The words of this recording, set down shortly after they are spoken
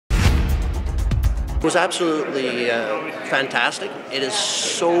It was absolutely fantastic. It is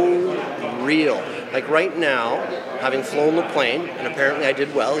so real. Like right now, having flown the plane, and apparently I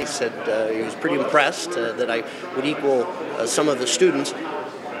did well. He said he was pretty impressed that I would equal some of the students.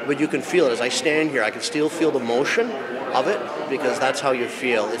 But you can feel it. As I stand here, I can still feel the motion of it because that's how you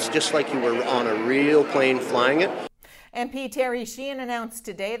feel. It's just like you were on a real plane flying it. MP Terry Sheehan announced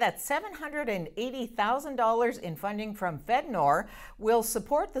today that $780,000 in funding from FedNor will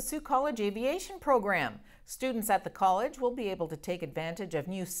support the Sault College Aviation program. Students at the college will be able to take advantage of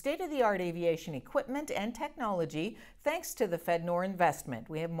new state-of-the-art aviation equipment and technology thanks to the FedNor investment.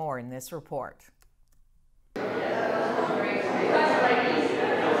 We have more in this report.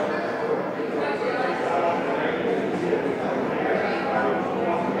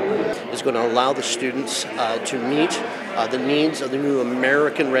 Is going to allow the students to meet the needs of the new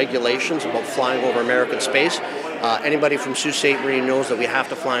American regulations about flying over American space. Anybody from Sault Ste. Marie knows that we have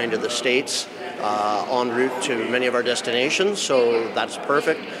to fly into the States en route to many of our destinations, so that's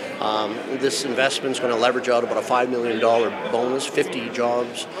perfect. This investment is going to leverage out about a $5 million bonus, 50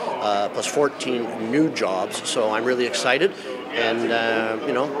 jobs plus 14 new jobs, so I'm really excited. And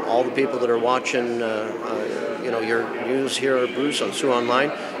you know, all the people that are watching you know, your news here or Bruce on Sault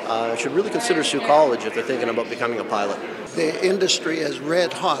Online should really consider Sault College if they're thinking about becoming a pilot. The industry is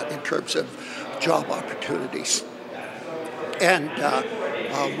red hot in terms of job opportunities. And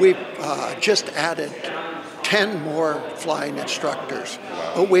we've just added 10 more flying instructors,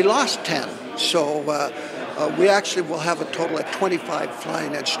 but we lost 10. So we actually will have a total of 25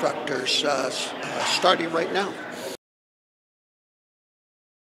 flying instructors starting right now.